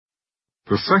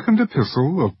The second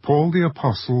epistle of Paul the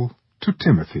Apostle to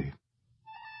Timothy.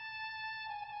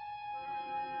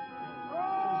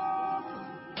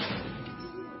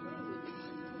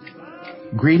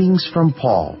 Greetings from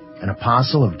Paul, an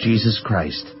apostle of Jesus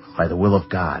Christ, by the will of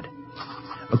God,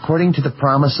 according to the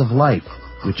promise of life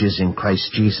which is in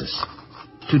Christ Jesus,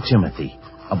 to Timothy,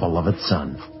 a beloved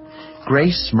son.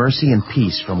 Grace, mercy, and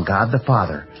peace from God the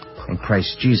Father and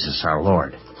Christ Jesus our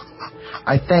Lord.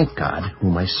 I thank God,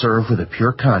 whom I serve with a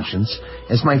pure conscience,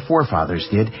 as my forefathers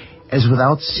did, as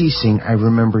without ceasing I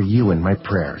remember you in my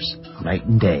prayers, night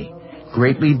and day,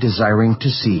 greatly desiring to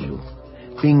see you,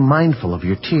 being mindful of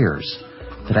your tears,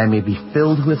 that I may be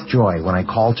filled with joy when I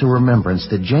call to remembrance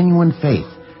the genuine faith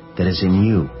that is in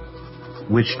you,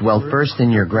 which dwelt first in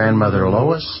your grandmother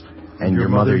Lois and your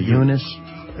mother Eunice,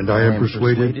 and I am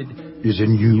persuaded is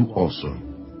in you also.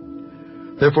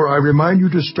 Therefore I remind you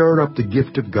to stir up the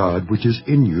gift of God which is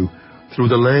in you through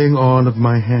the laying on of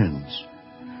my hands.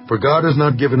 For God has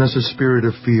not given us a spirit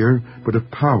of fear, but of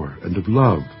power and of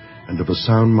love and of a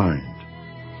sound mind.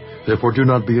 Therefore do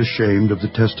not be ashamed of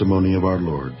the testimony of our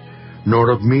Lord,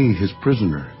 nor of me his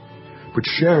prisoner, but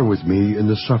share with me in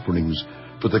the sufferings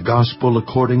for the gospel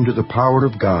according to the power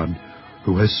of God,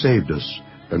 who has saved us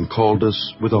and called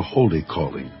us with a holy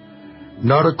calling,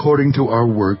 not according to our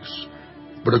works,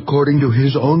 but according to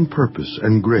his own purpose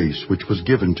and grace which was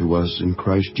given to us in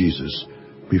Christ Jesus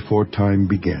before time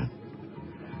began,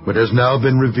 but has now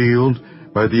been revealed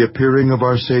by the appearing of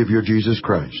our Savior Jesus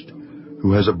Christ,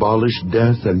 who has abolished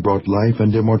death and brought life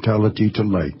and immortality to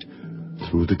light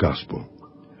through the gospel,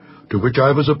 to which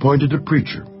I was appointed a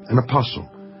preacher, an apostle,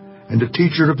 and a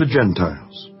teacher of the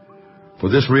Gentiles. For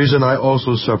this reason I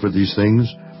also suffer these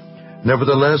things.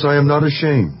 Nevertheless I am not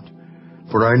ashamed,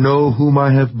 for I know whom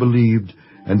I have believed,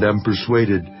 and am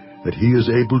persuaded that he is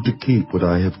able to keep what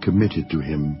I have committed to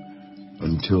him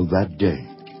until that day.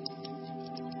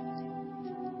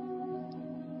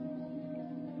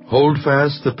 Hold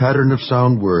fast the pattern of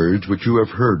sound words which you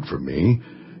have heard from me,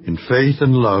 in faith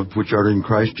and love which are in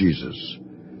Christ Jesus.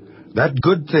 That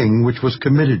good thing which was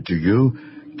committed to you,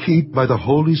 keep by the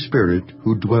Holy Spirit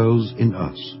who dwells in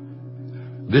us.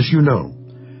 This you know,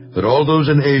 that all those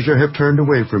in Asia have turned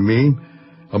away from me,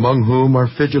 among whom are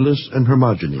Phygelus and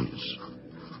Hermogenes.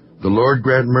 The Lord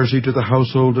grant mercy to the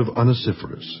household of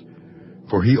Onesiphorus,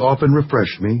 for he often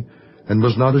refreshed me, and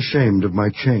was not ashamed of my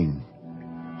chain.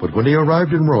 But when he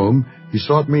arrived in Rome, he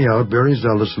sought me out very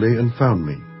zealously and found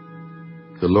me.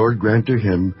 The Lord grant to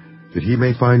him that he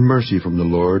may find mercy from the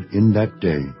Lord in that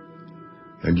day.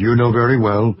 And you know very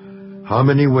well how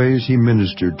many ways he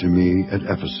ministered to me at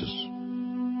Ephesus.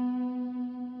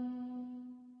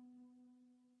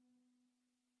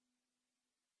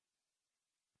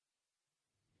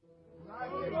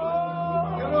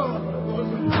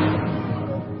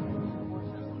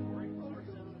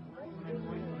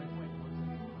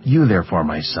 You therefore,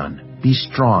 my son, be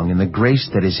strong in the grace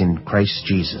that is in Christ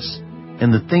Jesus.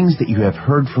 And the things that you have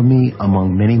heard from me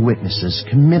among many witnesses,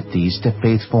 commit these to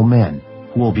faithful men,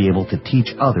 who will be able to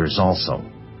teach others also.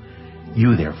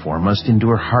 You therefore must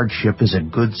endure hardship as a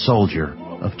good soldier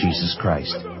of Jesus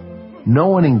Christ. No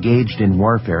one engaged in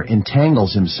warfare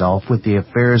entangles himself with the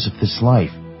affairs of this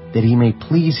life, that he may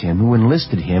please him who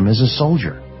enlisted him as a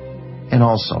soldier. And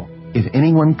also, if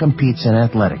anyone competes in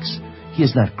athletics, he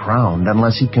is not crowned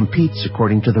unless he competes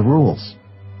according to the rules.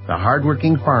 The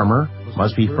hard-working farmer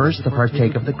must be first to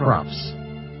partake of the crops.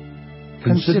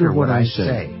 Consider what I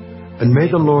say, and may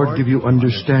the Lord give you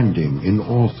understanding in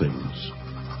all things.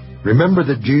 Remember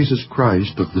that Jesus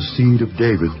Christ, of the seed of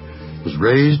David, was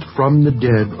raised from the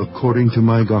dead according to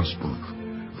my gospel,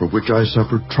 for which I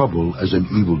suffered trouble as an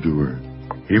evildoer,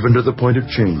 even to the point of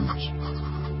chains.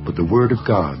 But the word of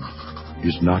God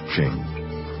is not chained.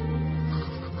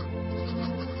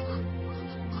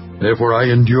 Therefore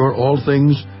I endure all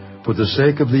things for the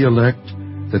sake of the elect,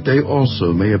 that they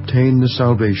also may obtain the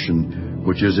salvation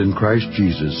which is in Christ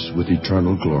Jesus with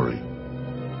eternal glory.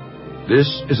 This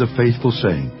is a faithful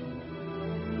saying,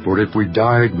 for if we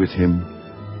died with him,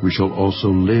 we shall also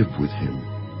live with him.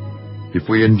 If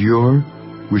we endure,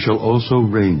 we shall also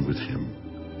reign with him.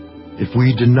 If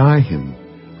we deny him,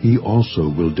 he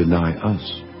also will deny us.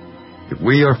 If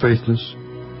we are faithless,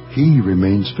 he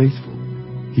remains faithful.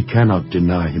 He cannot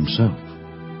deny himself.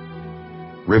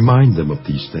 Remind them of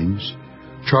these things,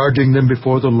 charging them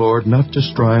before the Lord not to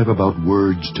strive about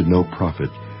words to no profit,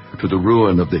 to the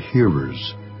ruin of the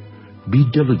hearers. Be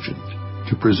diligent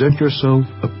to present yourself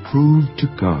approved to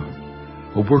God,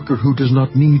 a worker who does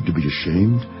not need to be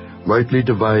ashamed, rightly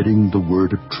dividing the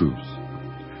word of truth.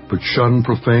 But shun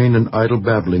profane and idle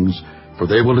babblings, for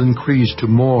they will increase to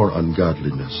more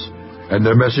ungodliness. and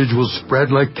their message will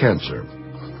spread like cancer.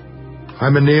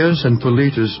 Hymenaeus and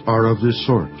Philetus are of this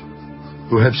sort,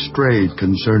 who have strayed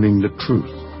concerning the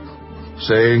truth,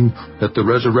 saying that the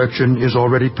resurrection is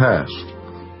already past,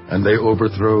 and they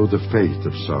overthrow the faith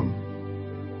of some.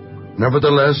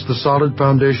 Nevertheless, the solid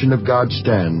foundation of God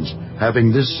stands,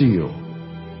 having this seal: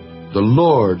 the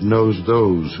Lord knows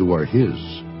those who are his.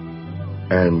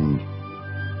 And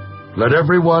let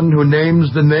everyone who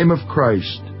names the name of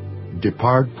Christ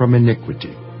depart from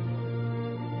iniquity.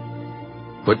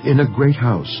 But in a great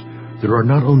house there are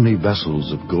not only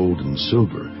vessels of gold and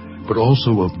silver, but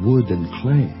also of wood and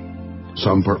clay,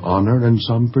 some for honor and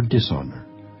some for dishonor.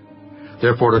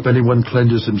 Therefore, if anyone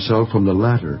cleanses himself from the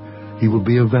latter, he will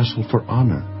be a vessel for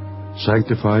honor,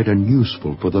 sanctified and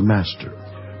useful for the master,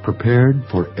 prepared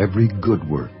for every good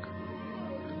work.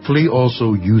 Flee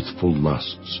also youthful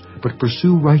lusts, but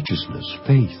pursue righteousness,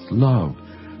 faith, love,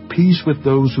 peace with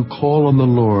those who call on the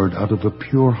Lord out of a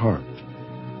pure heart.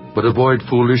 But avoid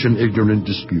foolish and ignorant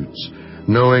disputes,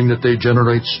 knowing that they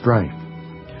generate strife.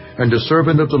 And a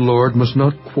servant of the Lord must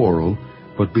not quarrel,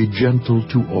 but be gentle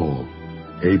to all,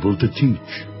 able to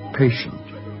teach, patient,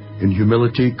 in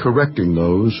humility correcting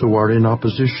those who are in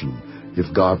opposition,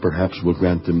 if God perhaps will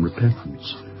grant them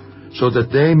repentance, so that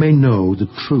they may know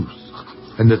the truth,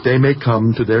 and that they may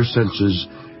come to their senses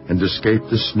and escape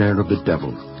the snare of the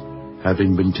devil,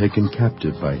 having been taken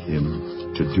captive by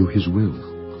him to do his will.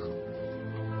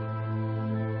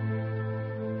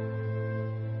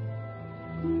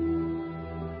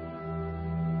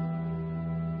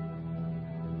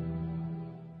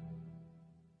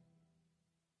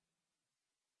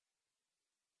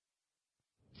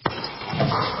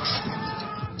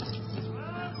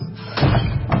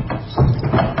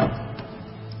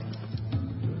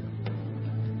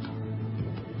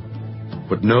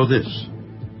 But know this,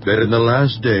 that in the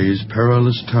last days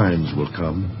perilous times will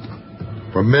come.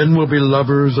 For men will be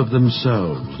lovers of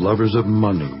themselves, lovers of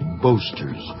money,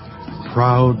 boasters,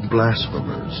 proud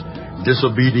blasphemers,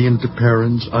 disobedient to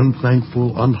parents,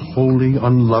 unthankful, unholy,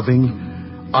 unloving,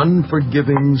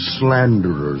 unforgiving,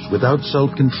 slanderers, without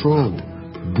self-control,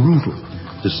 brutal,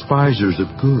 despisers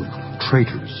of good,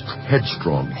 traitors,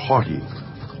 headstrong, haughty,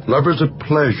 lovers of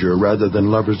pleasure rather than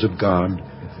lovers of God,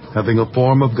 having a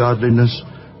form of godliness,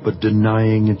 but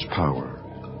denying its power.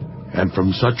 And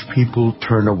from such people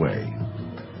turn away.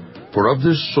 For of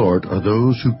this sort are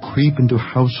those who creep into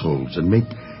households and make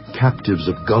captives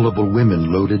of gullible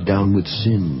women loaded down with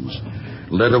sins,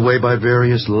 led away by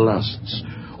various lusts,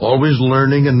 always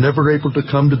learning and never able to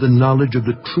come to the knowledge of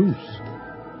the truth.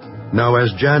 Now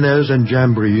as Jannes and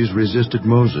Jambres resisted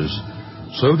Moses,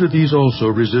 so do these also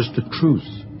resist the truth.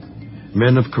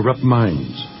 Men of corrupt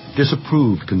minds,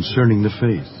 disapproved concerning the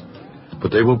faith. But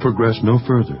they will progress no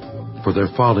further, for their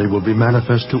folly will be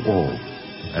manifest to all,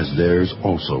 as theirs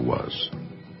also was.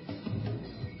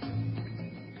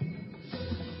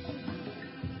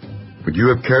 But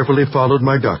you have carefully followed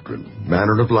my doctrine,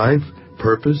 manner of life,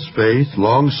 purpose, faith,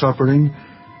 long-suffering,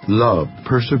 love,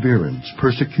 perseverance,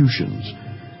 persecutions,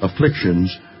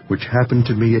 afflictions, which happened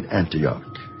to me at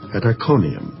Antioch, at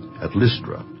Iconium, at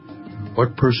Lystra,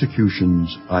 what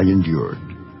persecutions I endured.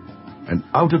 And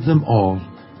out of them all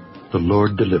the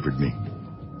Lord delivered me.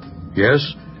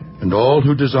 Yes, and all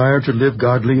who desire to live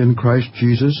godly in Christ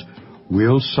Jesus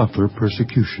will suffer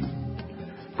persecution.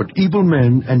 But evil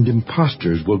men and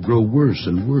impostors will grow worse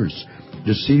and worse,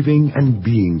 deceiving and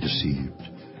being deceived.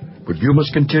 But you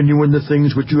must continue in the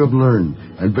things which you have learned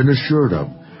and been assured of,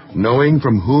 knowing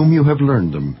from whom you have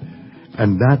learned them,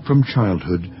 and that from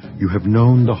childhood you have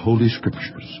known the Holy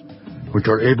Scriptures, which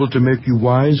are able to make you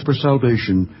wise for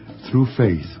salvation through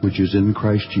faith which is in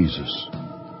Christ Jesus.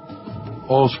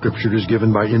 All Scripture is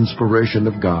given by inspiration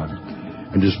of God,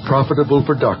 and is profitable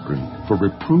for doctrine, for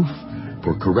reproof,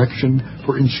 for correction,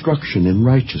 for instruction in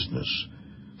righteousness,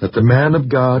 that the man of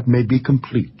God may be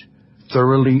complete,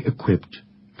 thoroughly equipped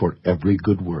for every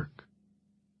good work.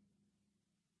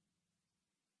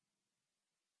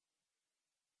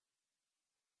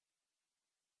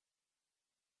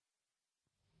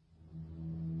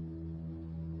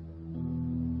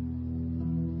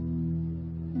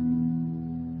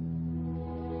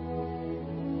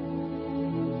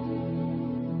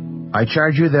 I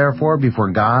charge you therefore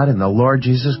before God and the Lord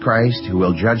Jesus Christ, who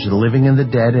will judge the living and the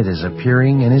dead at his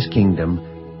appearing in his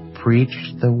kingdom, preach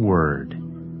the word.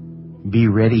 Be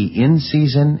ready in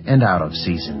season and out of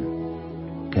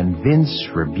season. Convince,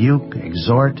 rebuke,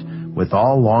 exhort with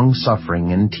all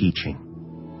long-suffering and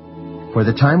teaching. For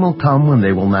the time will come when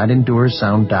they will not endure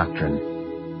sound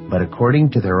doctrine, but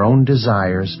according to their own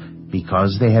desires,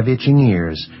 because they have itching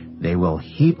ears, they will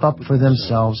heap up for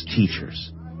themselves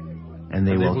teachers, and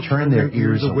they will turn their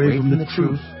ears away from the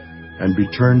truth and be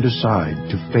turned aside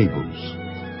to fables.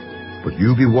 But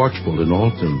you be watchful in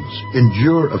all things,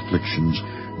 endure afflictions,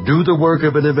 do the work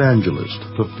of an evangelist,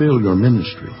 fulfill your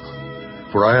ministry.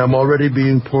 For I am already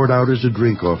being poured out as a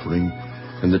drink offering,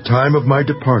 and the time of my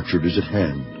departure is at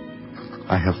hand.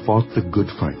 I have fought the good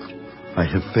fight. I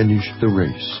have finished the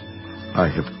race. I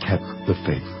have kept the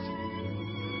faith.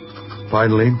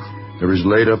 Finally, there is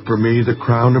laid up for me the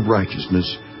crown of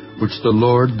righteousness, which the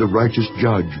Lord, the righteous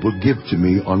judge, will give to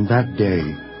me on that day,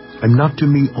 and not to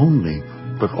me only,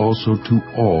 but also to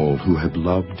all who have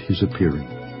loved his appearing.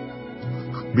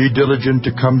 Be diligent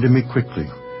to come to me quickly,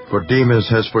 for Demas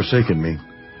has forsaken me,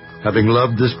 having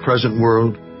loved this present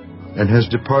world, and has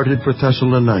departed for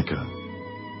Thessalonica.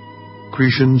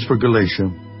 Cretans for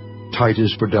Galatia,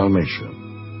 Titus for Dalmatia.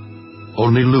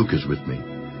 Only Luke is with me.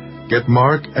 Get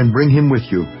Mark and bring him with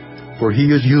you, for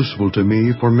he is useful to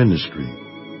me for ministry.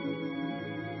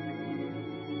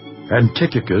 And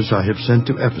Tychicus I have sent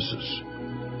to Ephesus.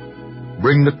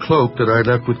 Bring the cloak that I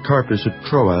left with Carpus at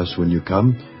Troas when you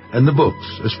come, and the books,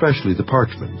 especially the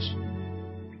parchments.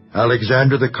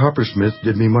 Alexander the coppersmith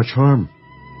did me much harm.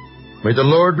 May the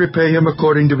Lord repay him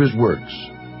according to his works.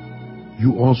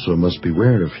 You also must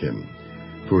beware of him,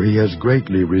 for he has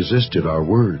greatly resisted our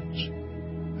words.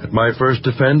 At my first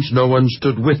offense no one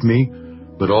stood with me,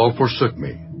 but all forsook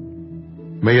me.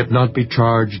 May it not be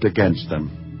charged against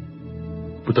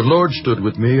them. But the Lord stood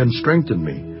with me and strengthened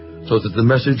me, so that the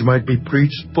message might be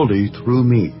preached fully through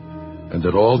me, and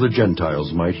that all the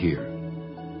Gentiles might hear.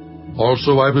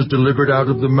 Also I was delivered out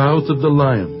of the mouth of the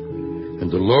lion,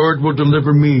 and the Lord will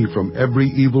deliver me from every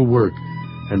evil work,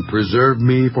 and preserve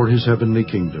me for his heavenly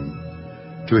kingdom.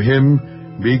 To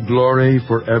him be glory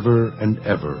forever and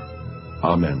ever.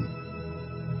 Amen.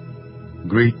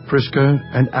 Greet Prisca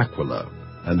and Aquila,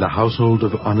 and the household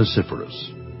of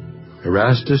Onesiphorus.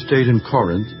 Erastus stayed in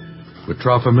Corinth, but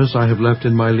Trophimus I have left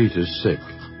in Miletus sick.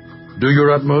 Do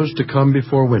your utmost to come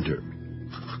before winter.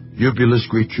 Eubulus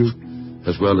greets you,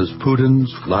 as well as Pudens,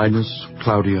 Linus,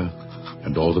 Claudia,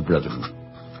 and all the brethren.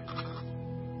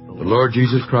 The Lord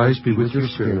Jesus Christ be with your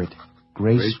spirit.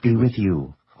 Grace be with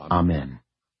you. Amen.